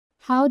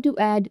how to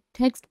add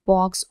text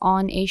box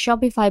on a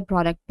Shopify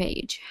product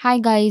page. Hi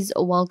guys,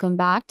 welcome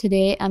back.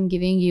 Today I'm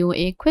giving you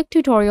a quick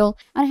tutorial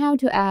on how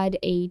to add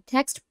a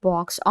text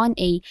box on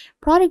a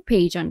product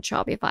page on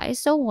Shopify.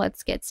 So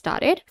let's get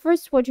started.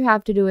 First, what you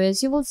have to do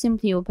is you will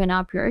simply open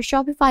up your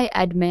Shopify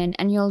admin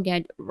and you'll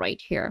get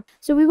right here.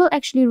 So we will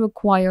actually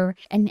require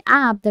an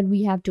app that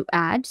we have to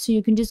add. So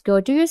you can just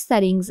go to your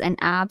settings and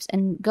apps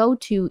and go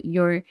to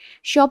your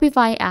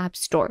Shopify app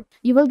store.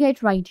 You will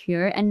get right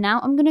here, and now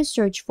I'm going to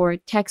search for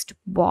text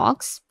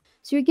box.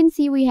 So you can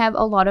see we have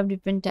a lot of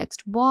different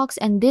text box,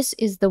 and this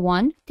is the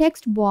one,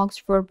 text box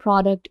for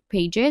product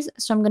pages.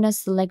 So I'm going to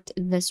select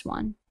this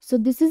one. So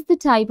this is the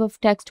type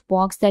of text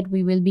box that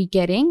we will be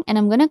getting, and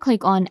I'm going to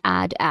click on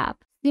add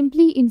app.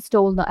 Simply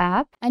install the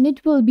app and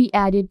it will be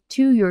added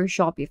to your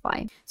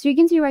Shopify. So you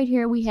can see right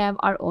here we have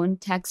our own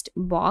text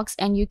box,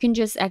 and you can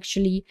just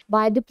actually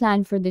buy the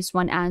plan for this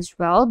one as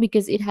well,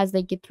 because it has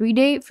like a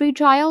 3-day free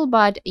trial,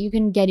 but you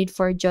can get it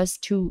for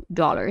just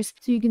 $2.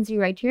 So you can see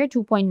right here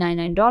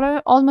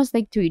 $2.99, almost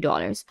like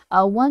 $3.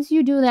 Once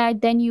you do that,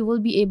 then you will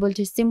be able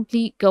to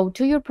simply go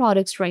to your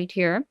products right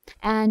here,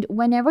 and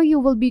whenever you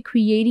will be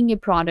creating a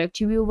product,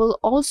 you will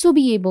also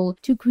be able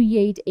to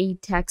create a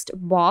text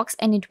box,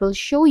 and it will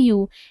show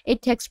you a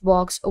text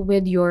box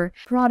with your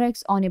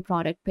products on a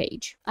product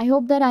page. I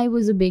hope that I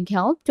was a big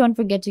help. Don't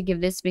forget to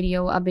give this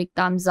video a big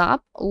thumbs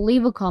up,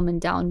 leave a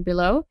comment down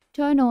below,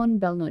 turn on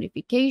bell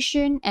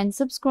notification, and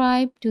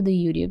subscribe to the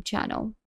YouTube channel.